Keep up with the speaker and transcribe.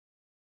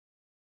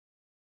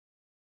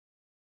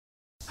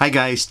Hi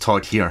guys,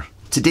 Todd here.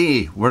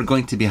 Today we're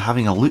going to be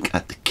having a look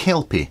at the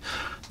Kelpie.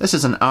 This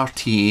is an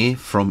RTA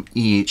from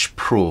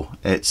EHPro.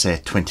 It's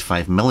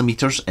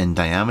 25mm in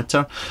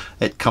diameter.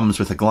 It comes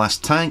with a glass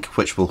tank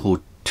which will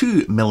hold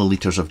 2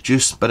 millilitres of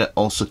juice, but it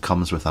also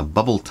comes with a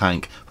bubble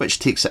tank which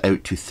takes it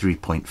out to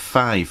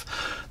 3.5.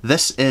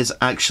 This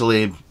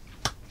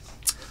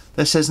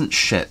isn't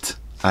shit,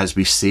 as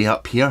we say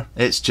up here.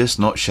 It's just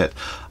not shit.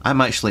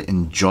 I'm actually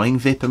enjoying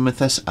vaping with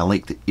this. I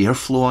like the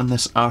airflow on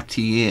this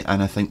RTA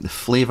and I think the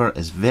flavour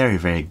is very,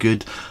 very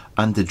good,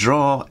 and the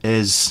draw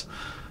is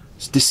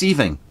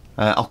deceiving.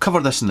 I'll cover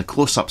this in the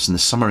close-ups in the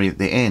summary at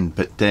the end,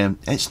 but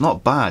it's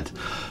not bad.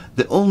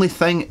 The only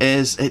thing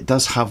is it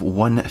does have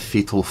one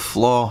fatal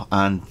flaw,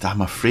 and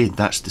I'm afraid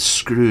that's the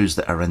screws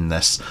that are in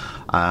this.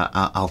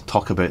 I'll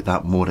talk about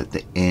that more at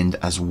the end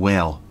as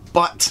well.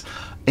 But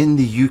in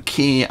the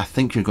UK, I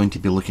think you're going to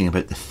be looking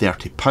about the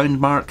 £30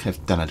 mark.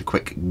 I've done a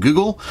quick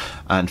Google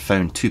and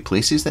found 2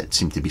 places that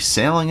seem to be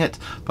selling it.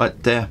 But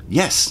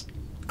yes,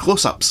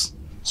 close-ups.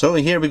 So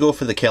here we go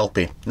for the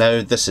Kelpie.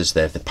 Now this is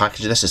the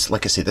package. This is,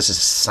 like I say, this is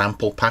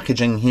sample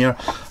packaging here,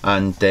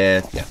 and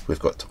yeah, we've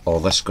got all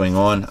this going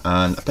on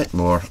and a bit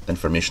more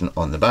information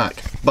on the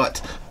back.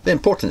 But the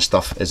important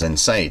stuff is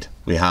inside.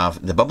 We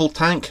have the bubble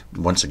tank.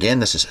 Once again,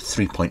 this is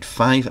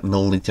 3.5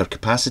 milliliter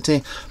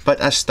capacity,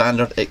 but as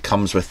standard it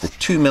comes with the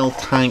 2mm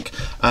tank,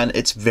 and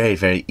it's very,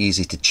 very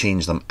easy to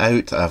change them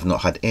out. I've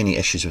not had any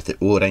issues with the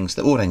O-rings.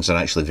 The O-rings are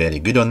actually very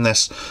good on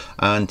this,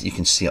 and you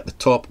can see at the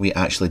top we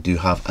actually do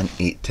have an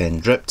 810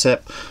 drip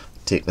tip.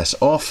 Take this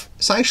off.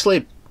 It's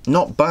actually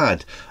not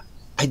bad.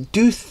 I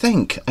do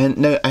think, and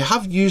now I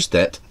have used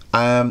it,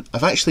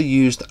 I've actually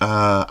used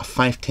a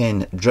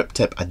 510 drip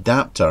tip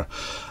adapter,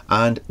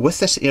 and with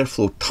this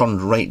airflow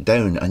turned right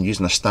down and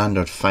using a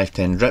standard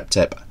 510 drip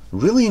tip,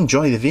 really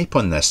enjoy the vape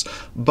on this.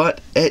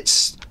 But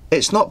it's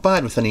not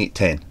bad with an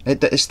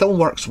 810. It still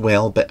works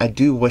well, but I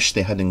do wish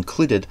they had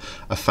included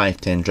a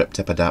 510 drip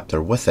tip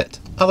adapter with it.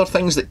 Other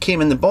things that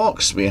came in the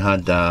box, we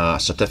had a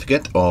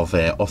certificate of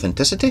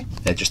authenticity,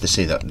 just to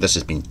say that this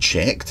has been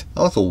checked,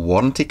 a little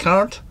warranty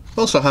card.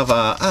 We also have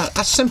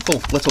a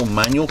simple little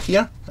manual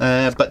here,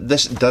 but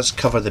this does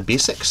cover the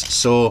basics,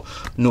 so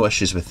no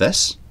issues with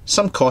this.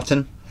 Some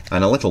cotton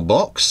and a little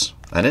box,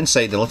 and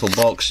inside the little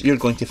box you're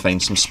going to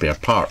find some spare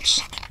parts.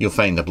 You'll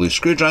find a blue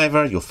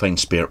screwdriver, you'll find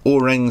spare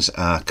O-rings,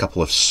 a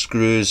couple of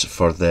screws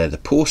for the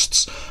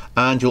posts,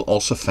 and you'll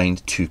also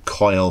find 2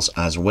 coils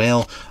as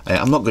well.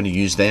 I'm not going to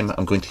use them.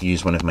 I'm going to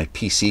use one of my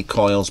PC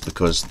coils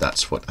because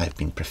that's what I've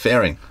been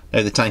preferring.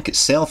 Now the tank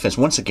itself is,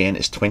 once again,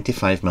 it's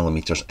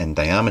 25mm in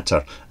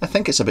diameter. I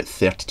think it's about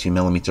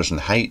 32mm in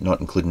height, not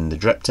including the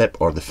drip tip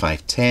or the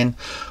 510.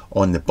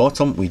 On the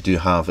bottom we do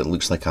have, it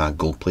looks like a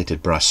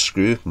gold-plated brass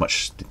screw,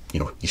 much, you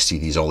know, you see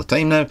these all the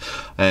time now.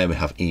 We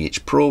have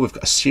EHPro, we've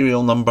got a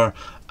serial number,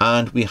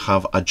 and we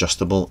have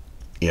adjustable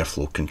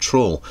airflow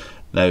control.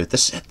 Now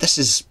this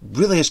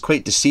is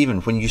quite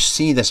deceiving when you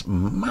see this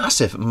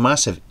massive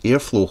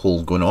airflow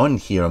hole going on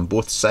here on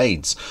both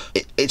sides.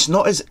 It's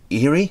not as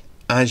airy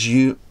as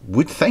you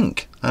would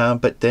think,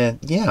 but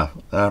yeah,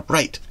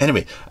 right.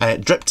 Anyway,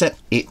 drip tip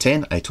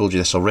 810, I told you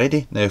this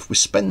already. Now if we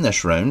spin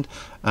this round,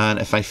 and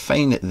if I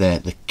find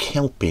the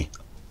Kelpie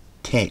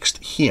text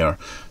here,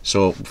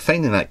 so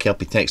finding that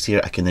Kelpie text here,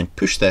 I can then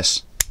push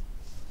this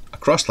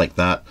across like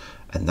that,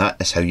 and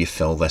that is how you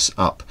fill this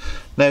up.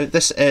 Now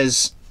this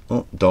is,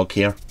 oh, dog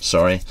here,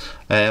 sorry.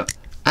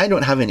 I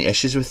don't have any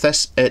issues with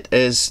this. It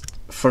is,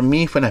 for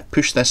me, when I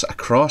push this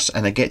across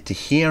and I get to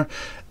here,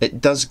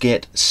 it does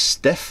get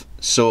stiff.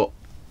 So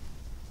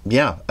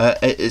yeah,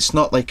 it's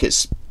not like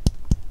it's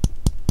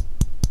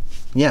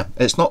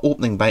not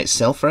opening by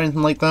itself or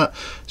anything like that.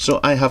 So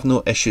I have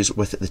no issues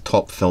with the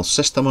top fill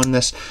system on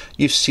this.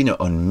 You've seen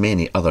it on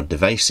many other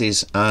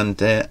devices,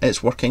 and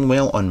it's working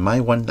well on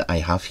my one that I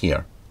have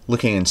here.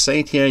 Looking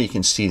inside here, you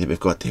can see that we've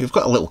got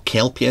a little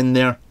Kelpie in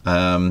there.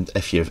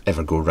 If you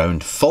ever go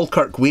round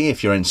Falkirk way,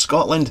 if you're in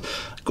Scotland,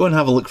 go and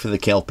have a look for the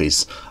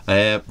Kelpies.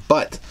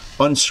 But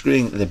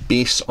unscrewing the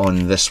base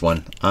on this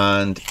one,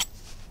 and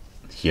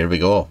here we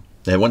go.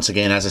 Once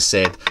again, as I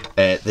said,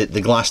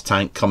 the glass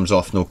tank comes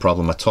off no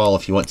problem at all.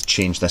 If you want to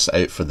change this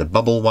out for the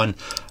bubble one,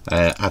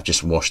 I've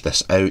just washed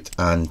this out,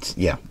 and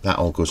yeah, that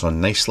all goes on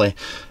nicely.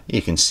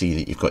 You can see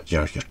that you've got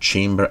your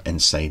chamber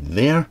inside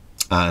there,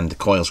 and the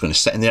coil's going to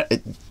sit in there.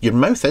 Your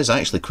mouth is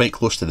actually quite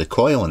close to the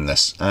coil in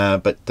this,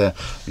 but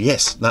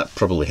yes, that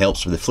probably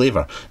helps with the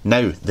flavour.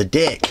 Now the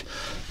deck.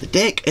 The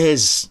deck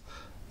is,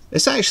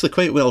 it's actually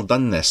quite well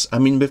done, this. I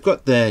mean, we've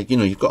got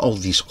you've got all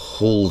these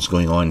holes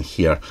going on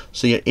here,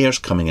 so your air's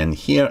coming in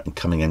here and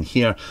coming in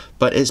here,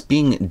 but it's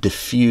being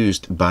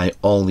diffused by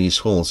all these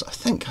holes. I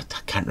think, I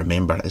can't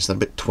remember, is there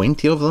about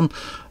 20 of them?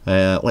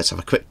 Let's have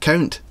a quick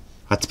count.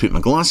 I had to put my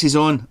glasses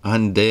on,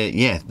 and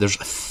yeah, there's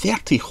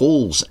 30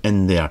 holes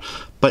in there,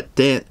 but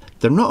they're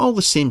not all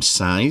the same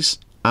size,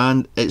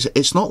 and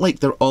it's not like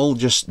they're all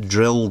just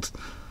drilled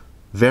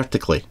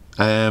vertically.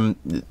 They're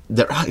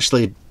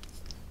actually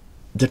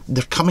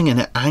they're coming in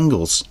at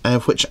angles,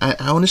 which I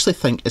honestly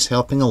think is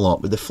helping a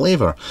lot with the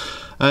flavour.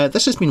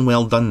 This has been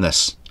well done,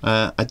 this.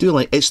 I do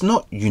like, it's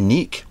not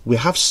unique. We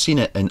have seen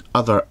it in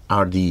other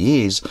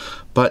RDAs,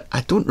 but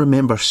I don't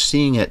remember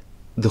seeing it,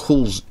 the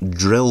holes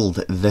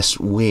drilled this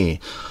way.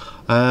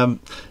 Now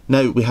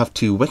we have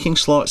 2 wicking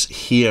slots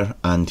here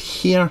and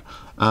here,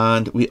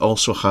 and we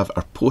also have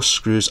our post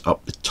screws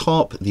up the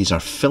top. These are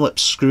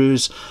Phillips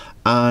screws,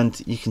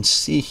 and you can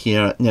see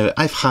here, now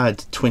I've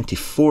had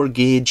 24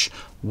 gauge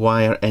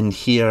wire in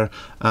here,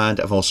 and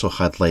I've also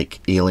had like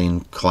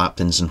alien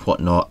Claptons and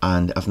whatnot,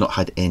 and I've not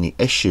had any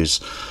issues.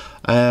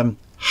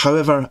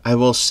 However, I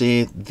will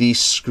say these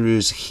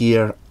screws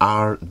here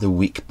are the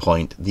weak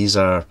point. These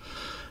are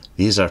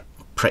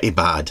pretty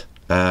bad.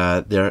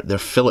 They're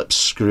Phillips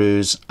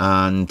screws,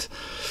 and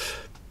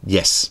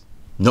yes,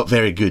 not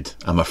very good,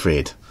 I'm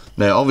afraid.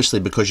 Now obviously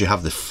because you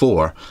have the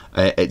 4,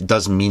 it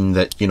does mean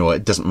that, you know,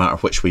 it doesn't matter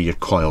which way your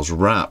coil's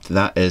wrapped.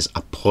 That is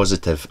a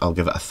positive. I'll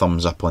give it a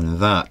thumbs up on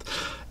that.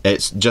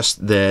 It's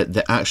just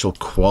the actual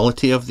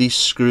quality of these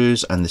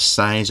screws and the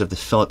size of the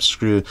Phillips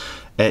screw,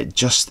 it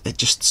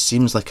just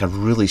seems like a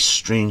really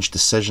strange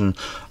decision,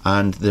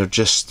 and they're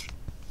just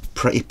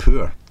pretty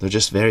poor. They're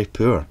just very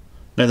poor.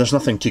 Now there's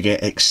nothing to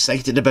get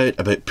excited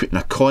about putting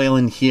a coil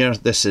in here.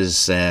 This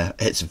is,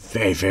 it's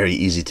very, very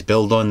easy to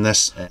build on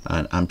this,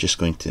 and I'm just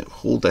going to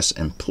hold this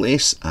in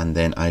place, and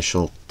then I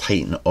shall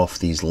tighten off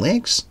these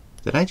legs.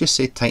 Did I just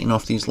say tighten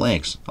off these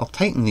legs? I'll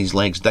tighten these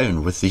legs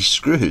down with these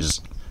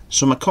screws.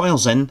 So my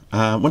coil's in.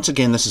 Once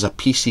again, this is a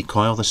PC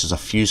coil. This is a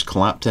fused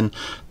Clapton.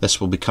 This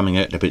will be coming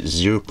out at about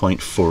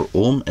 0.4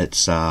 ohm.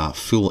 It's a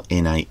full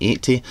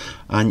NI80,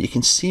 and you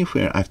can see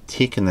where I've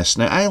taken this.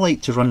 Now I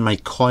like to run my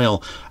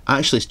coil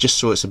actually just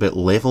so it's a bit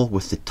level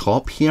with the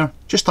top here,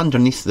 just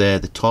underneath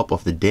the top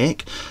of the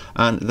deck,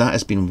 and that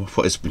has been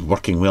what has been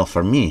working well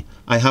for me.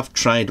 I have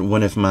tried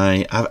one of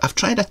my, I've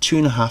tried a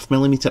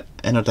 2.5mm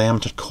inner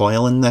diameter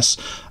coil in this,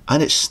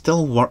 and it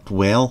still worked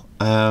well.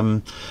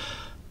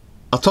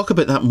 I'll talk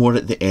about that more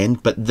at the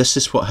end, but this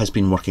is what has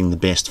been working the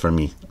best for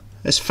me.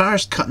 As far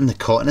as cutting the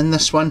cotton in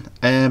this one,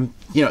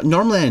 you know,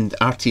 normally in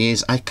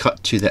RTAs I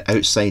cut to the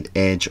outside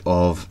edge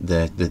of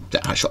the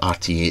actual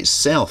RTA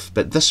itself,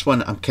 but this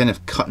one I'm kind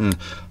of cutting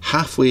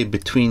halfway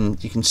between.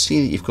 You can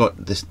see that you've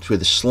got this where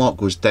the slot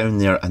goes down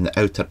there and the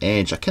outer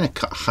edge. I kind of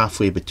cut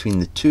halfway between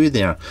the two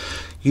there.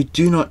 You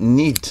do not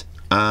need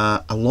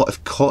a lot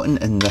of cotton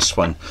in this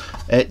one.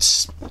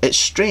 It's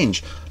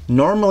strange.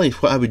 Normally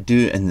what I would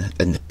do in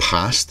the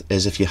past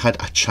is, if you had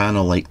a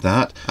channel like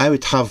that, I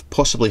would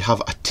possibly have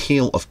a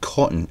tail of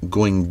cotton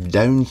going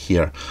down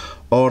here,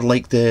 or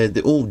like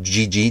the old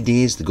GG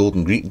days, the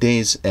Golden Greek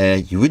days,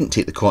 you wouldn't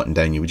take the cotton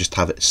down, you would just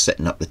have it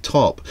sitting up the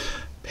top.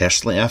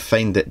 Personally, I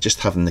find that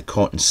just having the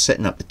cotton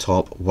sitting up the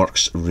top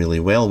works really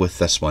well with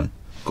this one.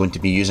 Going to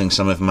be using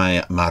some of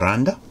my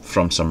Miranda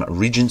from some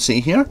Regency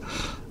here,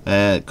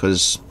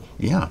 because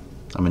yeah,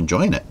 I'm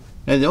enjoying it.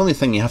 Now the only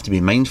thing you have to be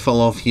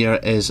mindful of here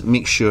is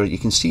make sure, you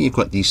can see you've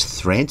got these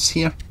threads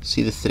here.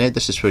 See the thread?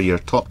 This is where your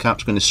top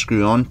cap's going to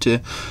screw onto.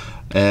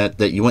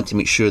 That you want to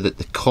make sure that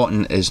the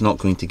cotton is not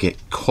going to get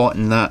caught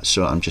in that.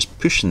 So I'm just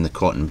pushing the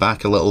cotton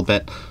back a little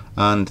bit,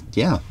 and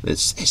yeah,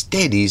 it's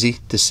dead easy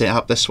to set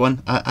up this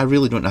one. I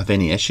really don't have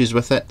any issues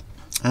with it.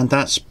 And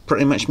that's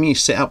pretty much me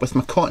set up with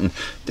my cotton.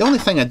 The only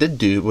thing I did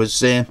do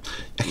was, I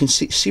can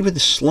see where the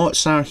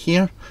slots are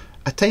here.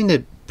 I kind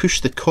of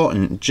push the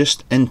cotton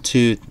just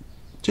into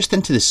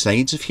the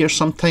sides of here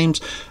sometimes.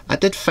 I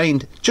did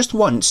find just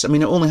once, I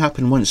mean it only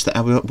happened once, that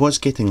I was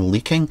getting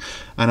leaking,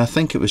 and I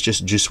think it was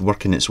just juice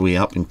working its way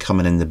up and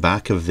coming in the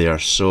back of there.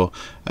 So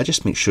I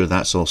just make sure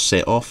that's all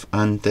set off,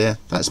 and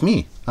that's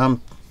me.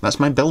 That's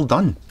my build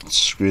done.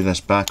 Screw this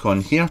back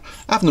on here.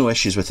 I have no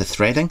issues with the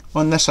threading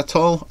on this at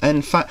all.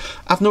 In fact,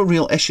 I have no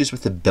real issues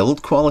with the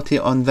build quality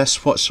on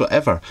this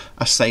whatsoever,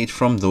 aside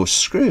from those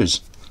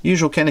screws.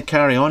 Usual kind of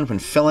carry on when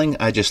filling.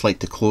 I just like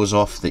to close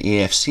off the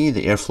AFC,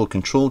 the airflow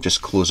control,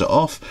 just close it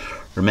off.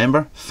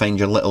 Remember, find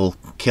your little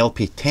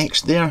Kelpie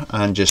text there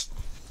and just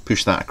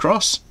push that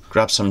across.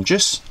 Grab some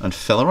juice and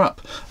fill her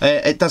up.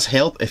 It does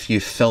help if you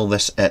fill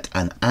this at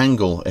an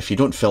angle. If you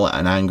don't fill it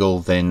at an angle,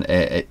 then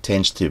it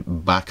tends to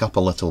back up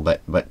a little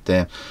bit.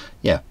 But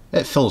yeah,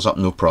 it fills up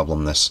no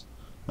problem, this.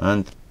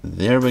 And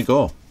there we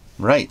go.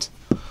 Right,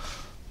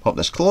 pop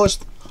this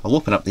closed. I'll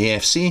open up the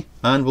AFC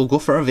and we'll go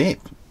for a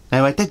vape.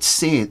 Now I did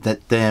say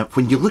that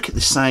when you look at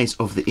the size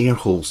of the air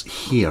holes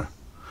here,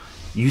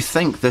 you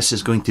think this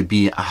is going to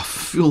be a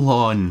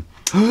full-on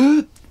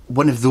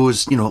one of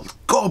those, you know,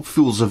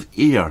 gobfuls of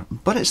air,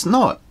 but it's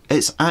not.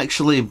 It's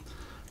actually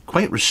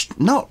quite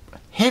not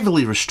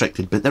heavily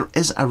restricted, but there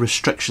is a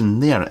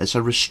restriction there. It's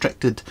a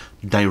restricted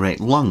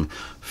direct lung.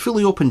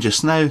 Fully open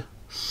just now.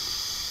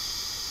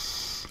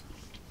 It's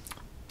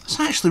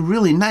actually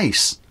really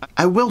nice.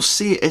 I will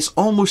say it's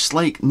almost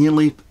like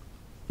nearly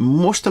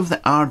most of the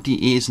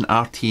RDAs and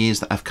RTAs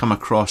that I've come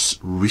across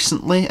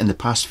recently in the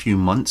past few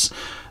months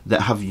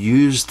that have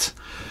used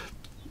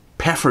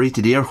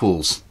perforated air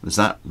holes. Is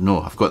that?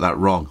 No, I've got that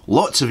wrong.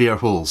 Lots of air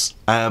holes.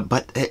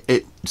 But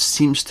it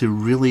seems to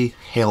really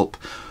help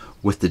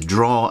with the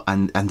draw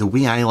and the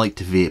way I like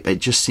to vape. It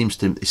just seems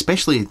to,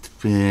 especially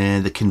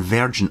the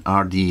Convergent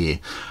RTA.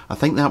 I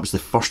think that was the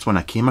first one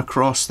I came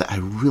across that I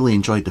really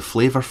enjoyed the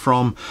flavour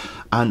from,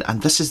 and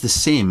this is the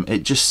same.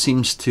 It just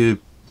seems to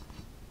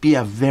be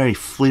a very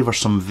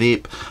flavoursome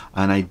vape,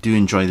 and I do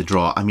enjoy the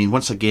draw. I mean,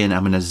 once again,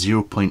 I'm in a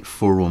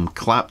 0.4 ohm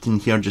Clapton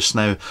here just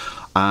now,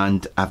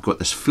 and I've got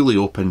this fully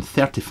open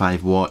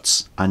 35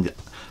 watts, and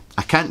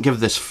I can't give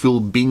this full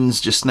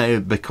beans just now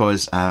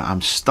because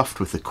I'm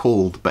stuffed with the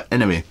cold, but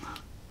anyway.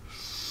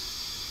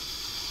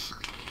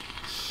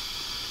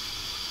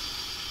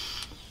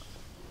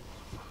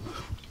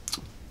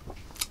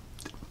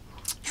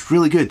 It's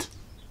really good.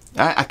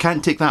 I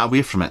can't take that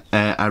away from it.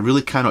 I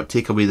really cannot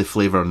take away the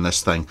flavour on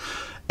this thing.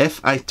 If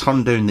I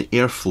turn down the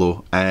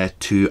airflow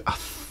to a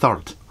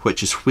third,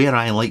 which is where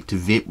I like to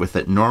vape with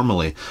it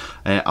normally,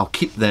 I'll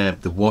keep the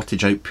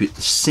wattage output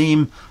the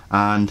same,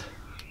 and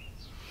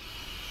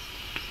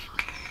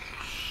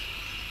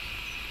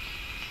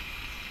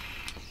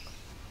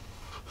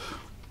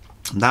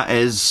that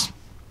is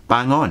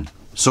bang on.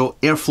 So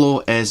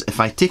airflow is, if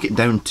I take it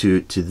down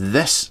to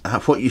this,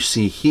 what you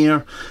see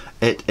here,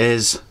 it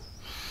is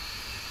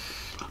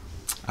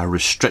a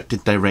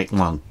restricted direct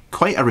lung.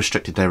 Quite a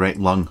restricted direct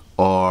lung,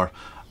 or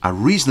a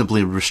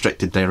reasonably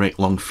restricted direct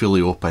lung fully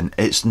open.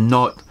 It's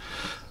not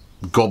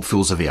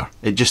gobfuls of air.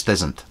 It just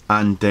isn't,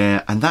 and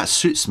that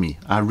suits me.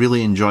 I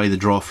really enjoy the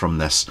draw from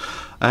this.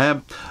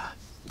 The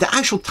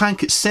actual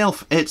tank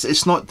itself,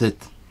 it's not the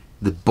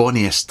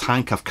bonniest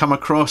tank I've come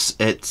across.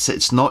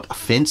 It's not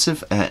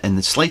offensive in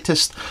the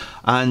slightest,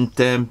 and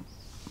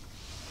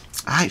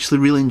I actually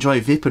really enjoy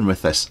vaping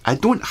with this. I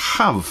don't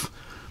have,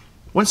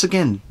 once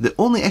again, the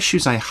only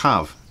issues I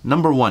have,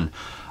 number one,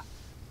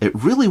 it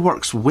really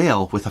works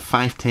well with a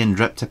 510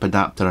 drip tip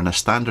adapter and a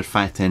standard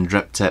 510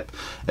 drip tip.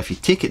 If you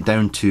take it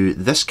down to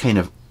this kind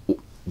of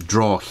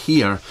draw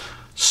here,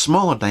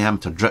 smaller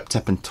diameter drip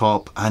tip on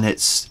top, and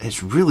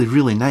it's really,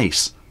 really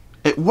nice.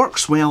 It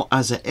works well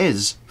as it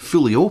is,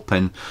 fully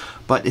open,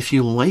 but if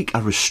you like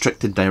a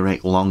restricted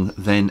direct lung,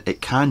 then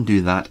it can do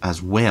that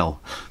as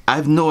well. I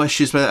have no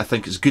issues with it. I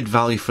think it's good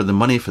value for the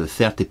money for the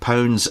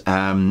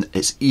 £30.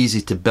 It's easy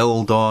to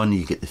build on.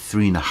 You get the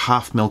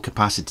 3.5mm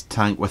capacity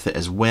tank with it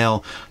as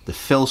well. The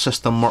fill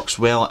system works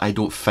well. I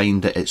don't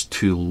find that it's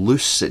too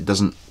loose. It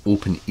doesn't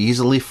open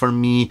easily for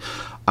me.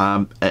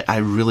 I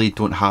really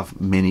don't have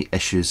many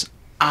issues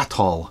at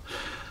all.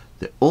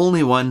 The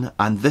only one,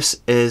 and this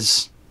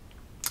is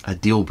a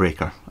deal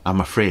breaker,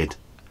 I'm afraid,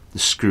 the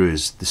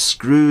screws. The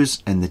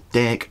screws in the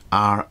deck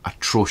are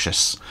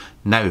atrocious.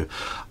 Now,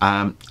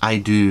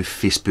 I do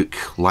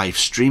Facebook live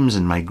streams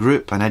in my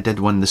group, and I did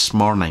one this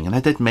morning, and I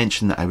did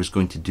mention that I was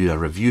going to do a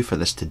review for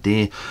this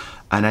today,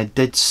 and I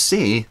did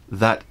say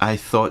that I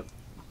thought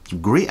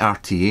great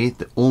RTA,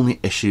 the only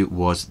issue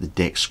was the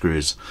deck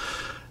screws.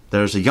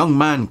 There's a young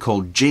man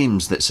called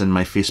James that's in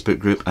my Facebook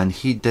group, and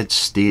he did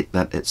state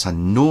that it's a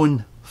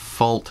known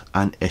fault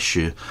and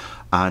issue,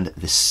 and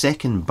the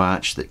second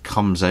batch that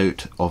comes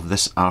out of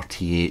this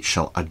RTA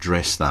shall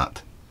address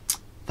that.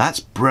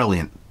 That's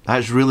brilliant.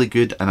 That's really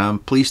good, and I'm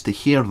pleased to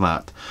hear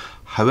that.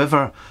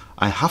 However,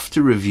 I have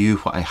to review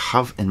what I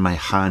have in my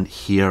hand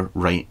here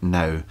right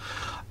now,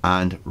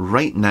 and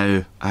right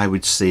now I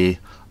would say,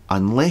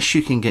 unless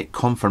you can get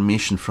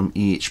confirmation from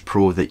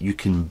EHPro that you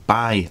can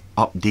buy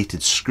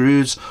updated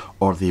screws,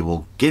 or they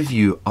will give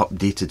you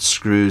updated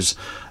screws,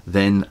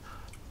 then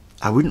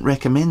I wouldn't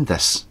recommend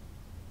this.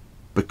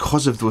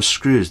 Because of those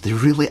screws, they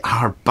really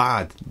are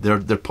bad. They're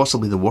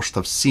possibly the worst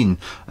I've seen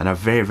in a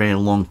very, very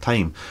long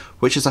time,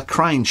 which is a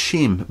crying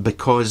shame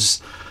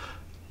because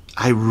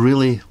I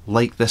really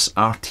like this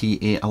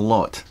RTA a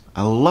lot.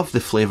 I love the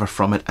flavour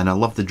from it, and I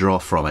love the draw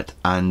from it,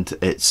 and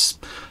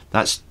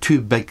that's two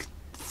big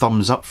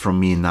thumbs up from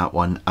me in that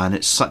one. And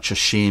it's such a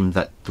shame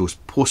that those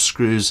post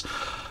screws,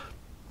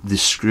 they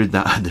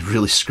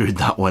really screwed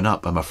that one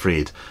up, I'm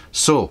afraid.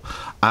 So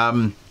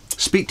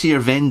speak to your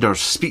vendors,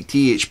 speak to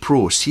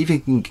EHPro, see if you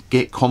can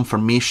get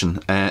confirmation.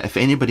 If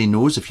anybody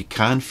knows, if you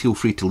can, feel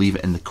free to leave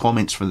it in the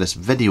comments for this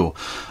video.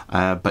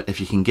 But if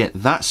you can get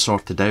that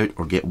sorted out,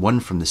 or get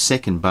one from the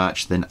second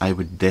batch, then I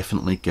would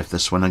definitely give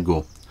this one a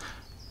go.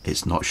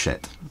 It's not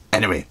shit.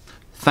 Anyway,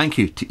 thank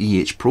you to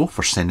EHPro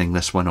for sending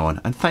this one on,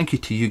 and thank you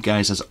to you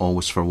guys as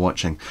always for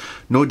watching.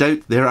 No doubt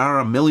there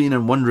are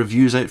 1,000,001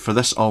 reviews out for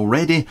this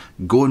already.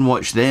 Go and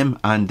watch them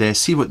and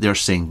see what they're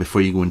saying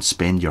before you go and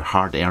spend your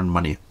hard-earned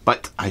money.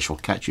 But I shall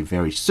catch you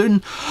very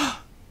soon.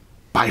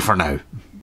 Bye for now.